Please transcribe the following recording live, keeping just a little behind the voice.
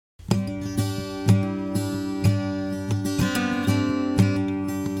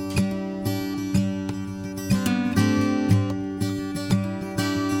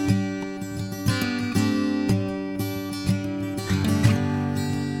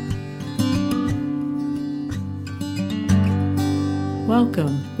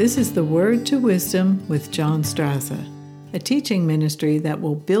Welcome. This is the Word to Wisdom with John Straza, a teaching ministry that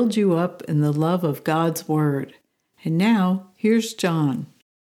will build you up in the love of God's Word. And now, here's John.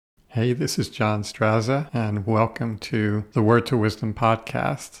 Hey, this is John Straza, and welcome to the Word to Wisdom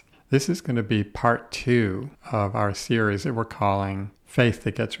podcast. This is going to be part 2 of our series that we're calling Faith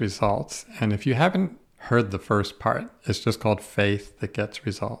That Gets Results. And if you haven't heard the first part, it's just called Faith That Gets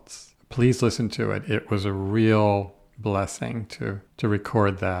Results. Please listen to it. It was a real blessing to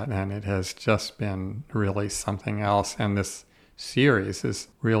record that, and it has just been really something else. And this series is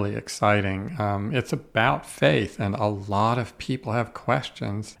really exciting. It's about faith, and a lot of people have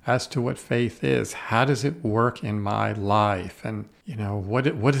questions as to what faith is. How does it work in my life? And what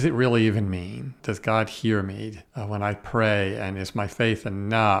does it really even mean? Does God hear me when I pray? And is my faith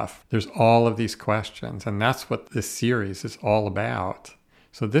enough? There's all of these questions, and that's what this series is all about.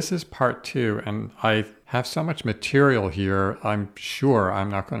 So this is part 2, and I have so much material here, I'm sure I'm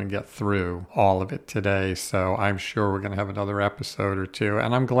not going to get through all of it today, so I'm sure we're going to have another episode or two,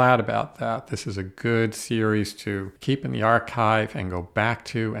 and I'm glad about that. This is a good series to keep in the archive and go back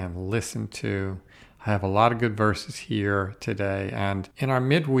to and listen to. I have a lot of good verses here today, and in our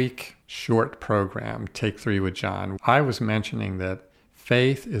midweek short program, Take 3 with John, I was mentioning that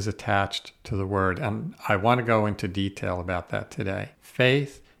faith is attached to the Word, and I want to go into detail about that today.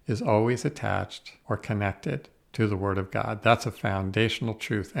 Faith is always attached or connected to the Word of God. That's a foundational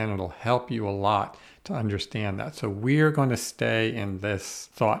truth, and it'll help you a lot to understand that. So we're going to stay in this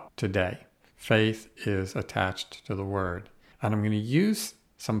thought today. Faith is attached to the Word. And I'm going to use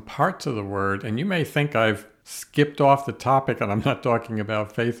some parts of the Word, and you may think I've skipped off the topic and I'm not talking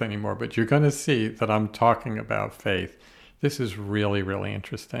about faith anymore, but you're going to see that I'm talking about faith. This is really, really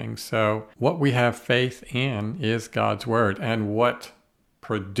interesting. So what we have faith in is God's Word, and what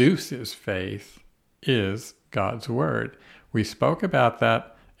produces faith is God's Word. We spoke about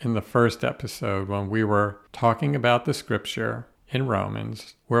that in the first episode when we were talking about the scripture in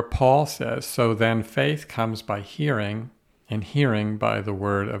Romans, where Paul says, so then faith comes by hearing, and hearing by the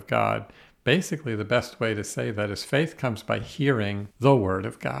Word of God. Basically, the best way to say that is faith comes by hearing the Word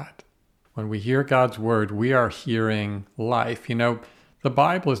of God. When we hear God's Word, we are hearing life. The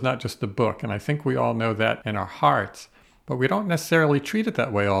Bible is not just a book, and I think we all know that in our hearts, but we don't necessarily treat it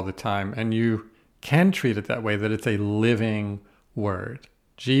that way all the time, and you can treat it that way, that it's a living Word.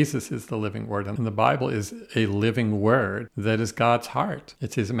 Jesus is the living Word, and the Bible is a living Word that is God's heart.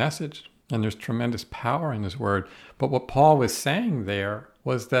 It's His message, and there's tremendous power in His Word. But what Paul was saying there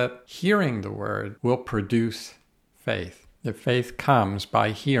was that hearing the Word will produce faith. That faith comes by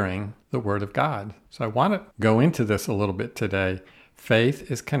hearing the Word of God. So I want to go into this a little bit today.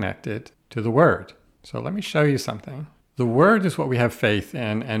 Faith is connected to the Word. So let me show you something. The Word is what we have faith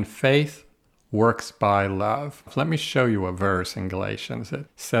in, and faith works by love. Let me show you a verse in Galatians that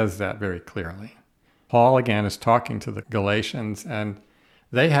says that very clearly. Paul again is talking to the Galatians, and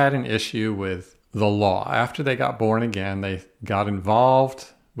they had an issue with the law. After they got born again, they got involved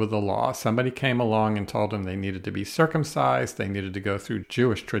with the law. Somebody came along and told them they needed to be circumcised, they needed to go through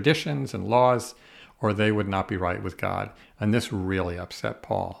Jewish traditions and laws, or they would not be right with God. And this really upset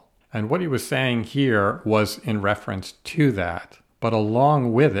Paul. And what he was saying here was in reference to that. But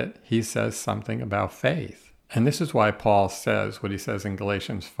along with it, he says something about faith. And this is why Paul says what he says in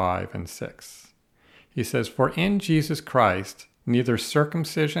Galatians 5 and 6. He says, for in Jesus Christ, neither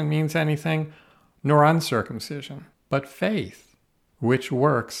circumcision means anything, nor uncircumcision, but faith, which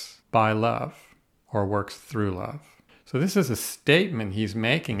works by love, or works through love. So this is a statement he's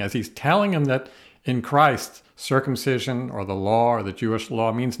making as he's telling them that in Christ, circumcision or the law or the Jewish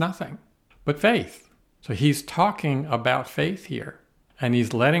law means nothing, but faith. So he's talking about faith here, and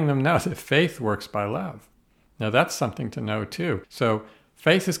he's letting them know that faith works by love. Now that's something to know too. So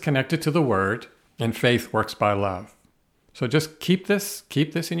faith is connected to the Word, and faith works by love. So just keep this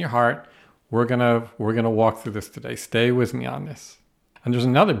in your heart. We're gonna walk through this today. Stay with me on this. And there's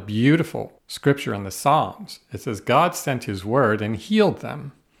another beautiful scripture in the Psalms. It says, God sent His Word and healed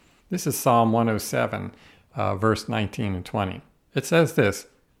them. This is Psalm 107, verse 19 and 20. It says this,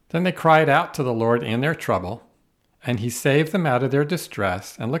 then they cried out to the Lord in their trouble, and He saved them out of their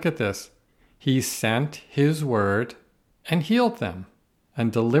distress. And look at this. He sent His Word and healed them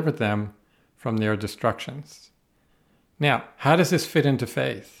and delivered them from their destructions. Now, how does this fit into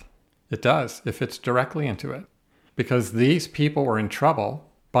faith? It does. It fits directly into it. Because these people were in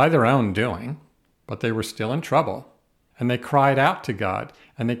trouble by their own doing, but they were still in trouble. And they cried out to God,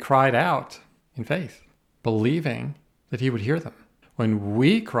 and they cried out in faith, believing that He would hear them. When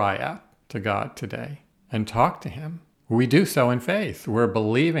we cry out to God today and talk to Him, we do so in faith. We're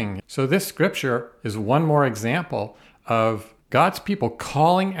believing. So this scripture is one more example of God's people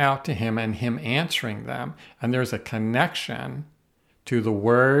calling out to him and him answering them. And there's a connection to the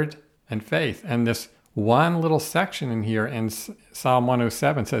word and faith. And this one little section in here in Psalm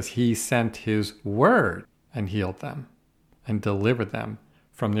 107 says he sent his word and healed them and delivered them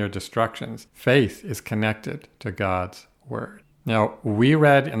from their destructions. Faith is connected to God's word. Now, we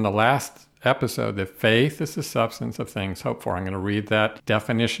read in the last episode that faith is the substance of things hoped for. I'm going to read that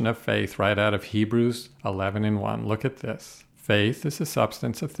definition of faith right out of Hebrews 11:1. Look at this. Faith is the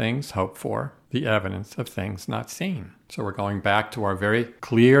substance of things hoped for, the evidence of things not seen. So we're going back to our very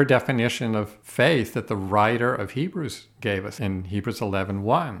clear definition of faith that the writer of Hebrews gave us in Hebrews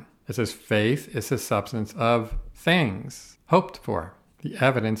 11:1. It says faith is the substance of things hoped for, the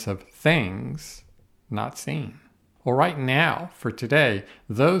evidence of things not seen. Well, right now, for today,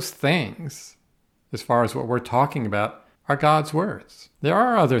 those things, as far as what we're talking about, are God's words. There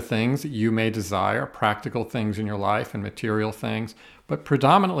are other things that you may desire, practical things in your life and material things, but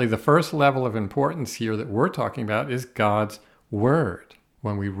predominantly the first level of importance here that we're talking about is God's word.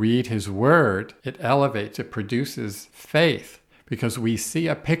 When we read his word, it elevates, it produces faith because we see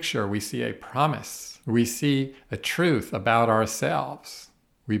a picture, we see a promise, we see a truth about ourselves.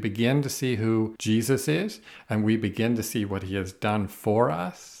 We begin to see who Jesus is, and we begin to see what he has done for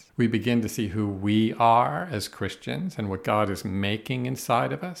us. We begin to see who we are as Christians and what God is making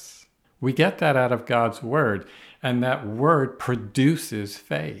inside of us. We get that out of God's word, and that word produces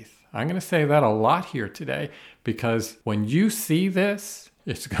faith. I'm going to say that a lot here today because when you see this,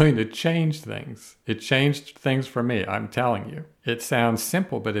 it's going to change things. It changed things for me, I'm telling you. It sounds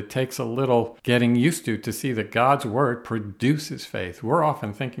simple, but it takes a little getting used to see that God's word produces faith. We're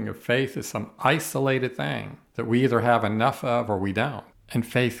often thinking of faith as some isolated thing that we either have enough of or we don't. And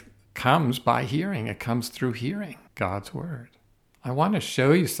faith comes by hearing. It comes through hearing God's word. I want to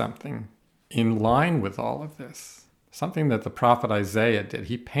show you something in line with all of this. Something that the prophet Isaiah did.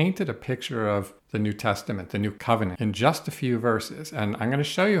 He painted a picture of the New Testament, the New Covenant, in just a few verses. And I'm going to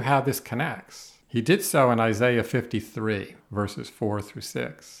show you how this connects. He did so in Isaiah 53, verses 4 through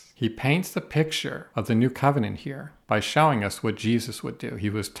 6. He paints the picture of the New Covenant here by showing us what Jesus would do. He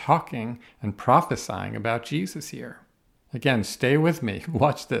was talking and prophesying about Jesus here. Again, stay with me.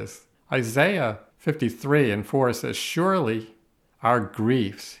 Watch this. Isaiah 53:4 says, "Surely our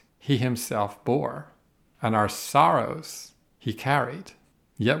griefs he himself bore, and our sorrows he carried.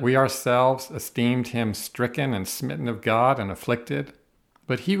 Yet we ourselves esteemed him stricken and smitten of God and afflicted.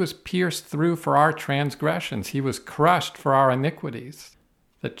 But he was pierced through for our transgressions. He was crushed for our iniquities.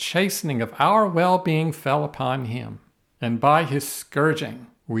 The chastening of our well-being fell upon him, and by his scourging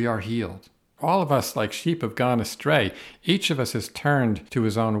we are healed. All of us like sheep have gone astray. Each of us has turned to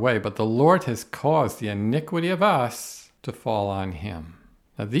his own way, but the Lord has caused the iniquity of us to fall on him."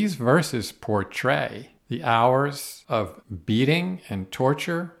 Now these verses portray the hours of beating and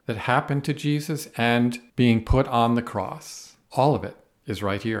torture that happened to Jesus and being put on the cross. All of it is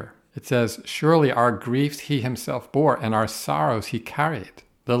right here. It says, "Surely our griefs he himself bore, and our sorrows he carried."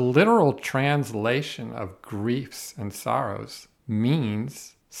 The literal translation of griefs and sorrows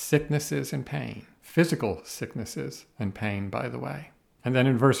means sicknesses and pain. Physical sicknesses and pain, by the way. And then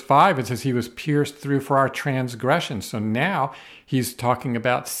in verse 5, it says he was pierced through for our transgressions. So now he's talking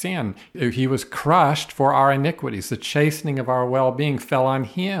about sin. He was crushed for our iniquities. The chastening of our well-being fell on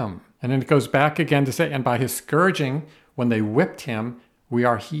him. And then it goes back again to say, and by his scourging, when they whipped him, we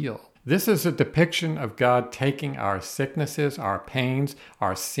are healed. This is a depiction of God taking our sicknesses, our pains,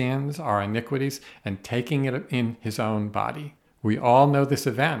 our sins, our iniquities, and taking it in his own body. We all know this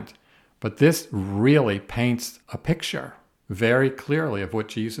event, but this really paints a picture very clearly of what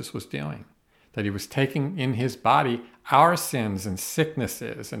Jesus was doing, that he was taking in his body our sins and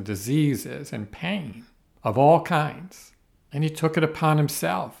sicknesses and diseases and pain of all kinds, and he took it upon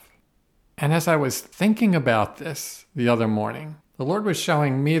himself. And as I was thinking about this the other morning, the Lord was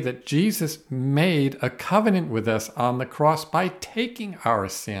showing me that Jesus made a covenant with us on the cross by taking our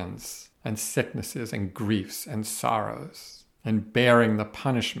sins and sicknesses and griefs and sorrows and bearing the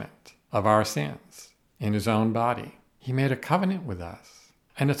punishment of our sins in his own body. He made a covenant with us.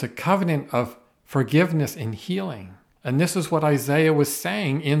 And it's a covenant of forgiveness and healing. And this is what Isaiah was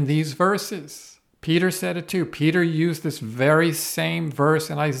saying in these verses. Peter said it too. Peter used this very same verse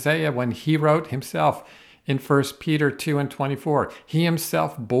in Isaiah when he wrote himself in 1 Peter 2:24. He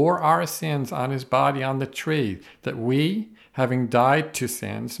himself bore our sins on his body on the tree, that we, having died to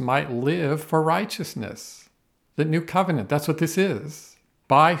sins, might live for righteousness. The new covenant, that's what this is.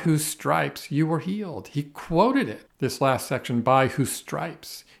 By whose stripes you were healed. He quoted it, this last section, by whose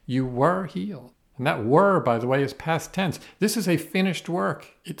stripes you were healed. And that were, by the way, is past tense. This is a finished work.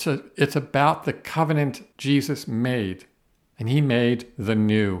 It's about the covenant Jesus made. And he made the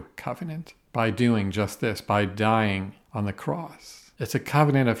new covenant by doing just this, by dying on the cross. It's a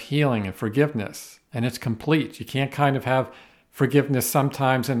covenant of healing and forgiveness, and it's complete. You can't kind of have forgiveness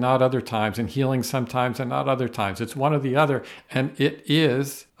sometimes and not other times, and healing sometimes and not other times. It's one or the other, and it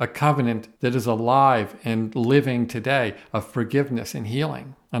is a covenant that is alive and living today of forgiveness and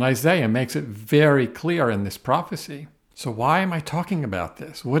healing. And Isaiah makes it very clear in this prophecy. So why am I talking about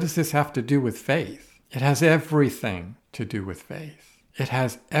this? What does this have to do with faith? It has everything to do with faith. It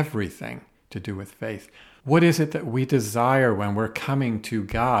has everything to do with faith. What is it that we desire when we're coming to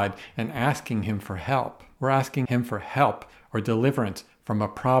God and asking Him for help? We're asking Him for help or deliverance from a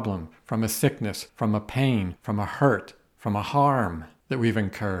problem, from a sickness, from a pain, from a hurt, from a harm that we've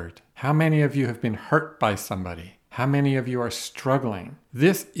incurred. How many of you have been hurt by somebody? How many of you are struggling?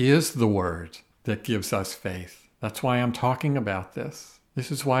 This is the word that gives us faith. That's why I'm talking about this. This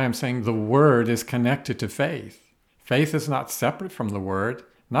is why I'm saying the word is connected to faith. Faith is not separate from the word,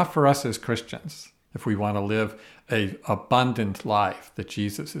 not for us as Christians, if we want to live an abundant life that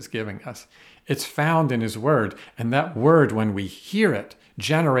Jesus is giving us. It's found in His word, and that word, when we hear it,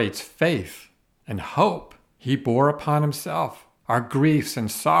 generates faith and hope. He bore upon Himself our griefs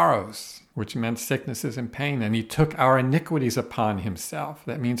and sorrows, which meant sicknesses and pain, and He took our iniquities upon Himself.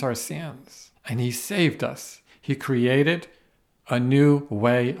 That means our sins. And He saved us. He created a new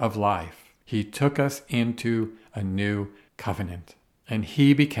way of life. He took us into a new covenant, and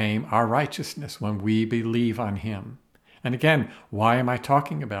He became our righteousness when we believe on Him. And again, why am I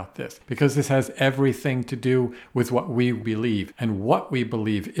talking about this? Because this has everything to do with what we believe. And what we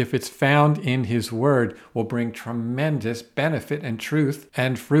believe, if it's found in His word, will bring tremendous benefit and truth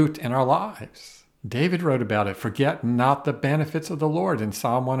and fruit in our lives. David wrote about it, "Forget not the benefits of the Lord," in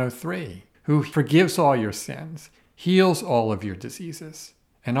Psalm 103, who forgives all your sins, heals all of your diseases.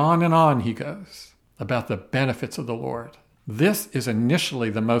 And on he goes about the benefits of the Lord. This is initially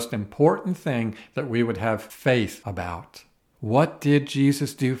the most important thing that we would have faith about. What did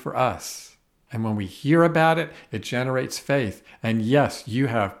Jesus do for us? And when we hear about it, it generates faith. And yes, you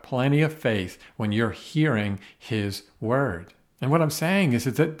have plenty of faith when you're hearing His word. And what I'm saying is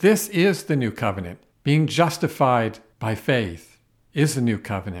that this is the new covenant. Being justified by faith is the new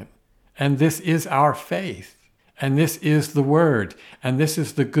covenant. And this is our faith. And this is the word. And this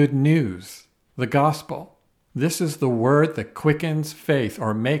is the good news, the gospel. This is the word that quickens faith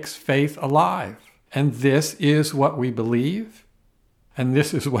or makes faith alive. And this is what we believe. And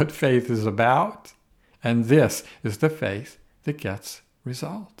this is what faith is about. And this is the faith that gets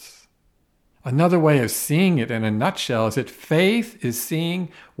results. Another way of seeing it in a nutshell is that faith is seeing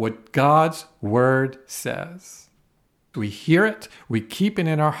what God's word says. We hear it, we keep it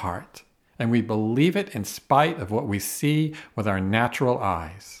in our heart, and we believe it in spite of what we see with our natural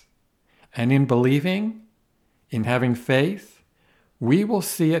eyes. And in believing, in having faith, we will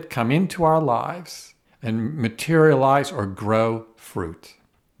see it come into our lives and materialize or grow fruit.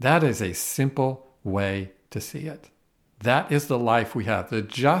 That is a simple way to see it. That is the life we have. The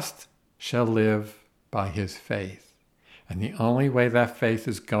just shall live by his faith. And the only way that faith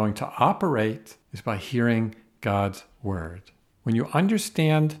is going to operate is by hearing God's word. When you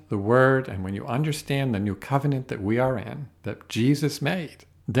understand the word and when you understand the new covenant that we are in, that Jesus made,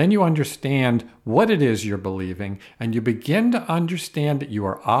 then you understand what it is you're believing, and you begin to understand that you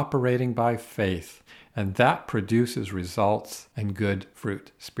are operating by faith, and that produces results and good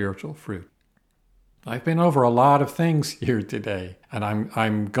fruit, spiritual fruit. I've been over a lot of things here today, and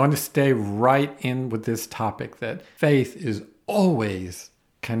I'm going to stay right in with this topic that faith is always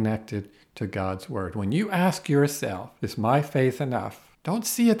connected to God's word. When you ask yourself, is my faith enough? Don't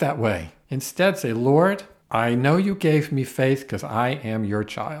see it that way. Instead, say, Lord, I know you gave me faith because I am your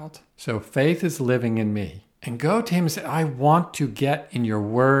child. So faith is living in me. And go to him and say, I want to get in your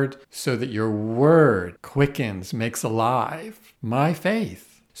word so that your word quickens, makes alive my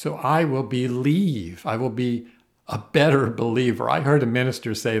faith. So I will believe. I will be a better believer. I heard a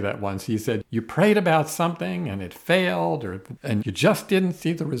minister say that once. He said, you prayed about something and it failed, and you just didn't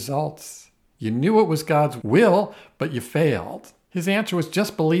see the results. You knew it was God's will, but you failed. His answer was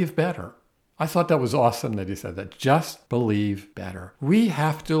just believe better. I thought that was awesome that he said that. Just believe better. We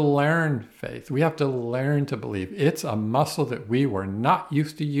have to learn faith. We have to learn to believe. It's a muscle that we were not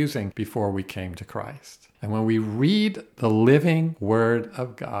used to using before we came to Christ. And when we read the living word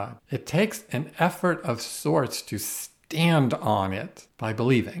of God, it takes an effort of sorts to stand on it by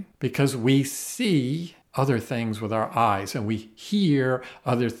believing, because we see other things with our eyes and we hear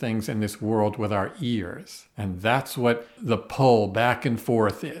other things in this world with our ears. And that's what the pull back and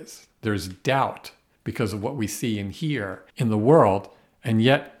forth is. There's doubt because of what we see and hear in the world, and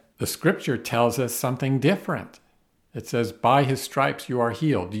yet the scripture tells us something different. It says, by his stripes you are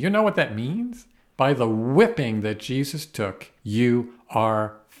healed. Do you know what that means? By the whipping that Jesus took, you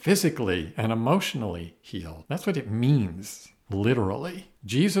are physically and emotionally healed. That's what it means, literally.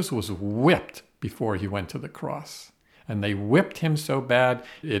 Jesus was whipped before he went to the cross. And they whipped him so bad,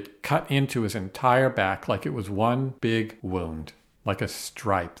 it cut into his entire back like it was one big wound, like a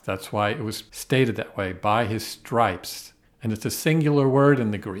stripe. That's why it was stated that way, by his stripes. And it's a singular word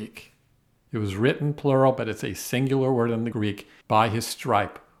in the Greek. It was written plural, but it's a singular word in the Greek. By his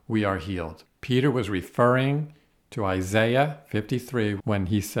stripe, we are healed. Peter was referring to Isaiah 53 when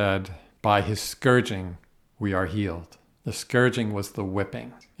he said, by his scourging, we are healed. The scourging was the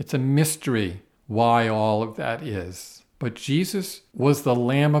whipping. It's a mystery why all of that is. But Jesus was the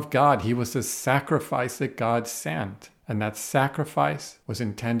Lamb of God. He was the sacrifice that God sent. And that sacrifice was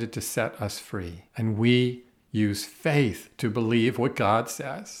intended to set us free. And we use faith to believe what God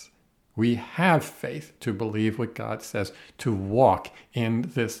says. We have faith to believe what God says, to walk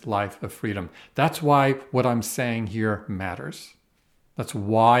in this life of freedom. That's why what I'm saying here matters. That's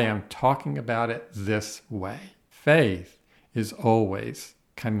why I'm talking about it this way. Faith is always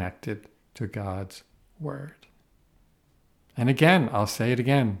connected to God's word. And again, I'll say it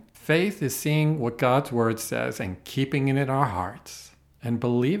again. Faith is seeing what God's word says and keeping it in our hearts and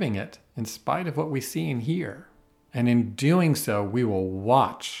believing it in spite of what we see and hear. And in doing so, we will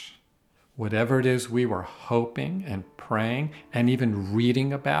watch whatever it is we were hoping and praying and even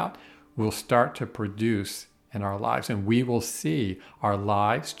reading about will start to produce in our lives. And we will see our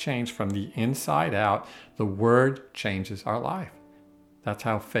lives change from the inside out. The word changes our life. That's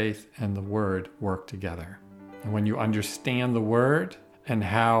how faith and the word work together. And when you understand the word and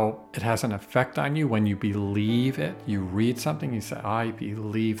how it has an effect on you, when you believe it, you read something, you say, I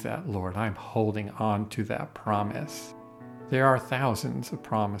believe that, Lord. I'm holding on to that promise. There are thousands of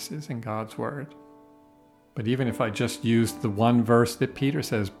promises in God's word. But even if I just use the one verse that Peter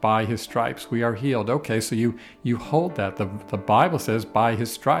says, by his stripes we are healed. Okay, so you hold that. The Bible says, by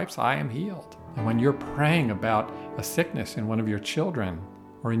his stripes I am healed. And when you're praying about a sickness in one of your children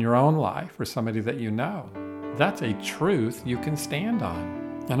or in your own life or somebody that you know, that's a truth you can stand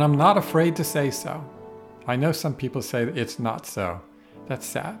on. And I'm not afraid to say so. I know some people say that it's not so. That's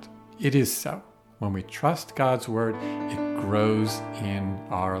sad. It is so. When we trust God's word, it grows in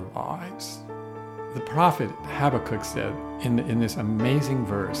our lives. The prophet Habakkuk said in this amazing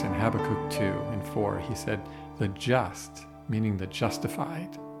verse in Habakkuk 2 and 4, he said, the just, meaning the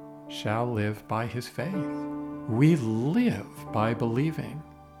justified, shall live by his faith. We live by believing.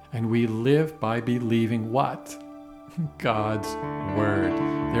 And we live by believing what? God's word.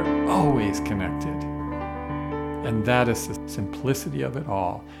 They're always connected. And that is the simplicity of it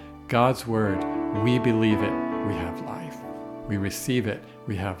all. God's word, we believe it, we have life. We receive it,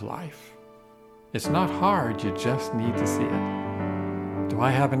 we have life. It's not hard, you just need to see it. Do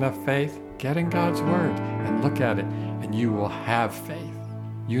I have enough faith? Get in God's word and look at it, and you will have faith.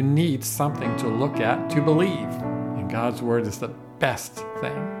 You need something to look at to believe. And God's word is the best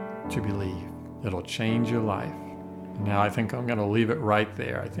thing to believe. It'll change your life. Now I think I'm going to leave it right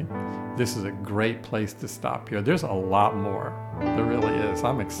there. I think this is a great place to stop here. There's a lot more. There really is.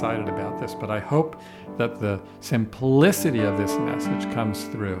 I'm excited about this, but I hope that the simplicity of this message comes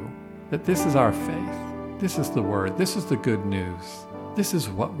through. That this is our faith. This is the word. This is the good news. This is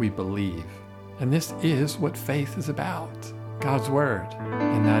what we believe. And this is what faith is about. God's word.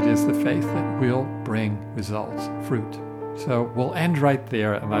 And that is the faith that will bring results, fruit. So we'll end right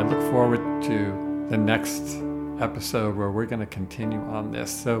there, and I look forward to the next episode where we're going to continue on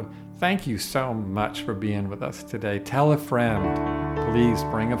this. So thank you so much for being with us today. Tell a friend. Please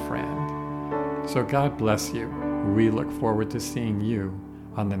bring a friend. So God bless you. We look forward to seeing you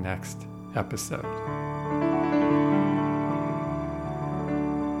on the next episode.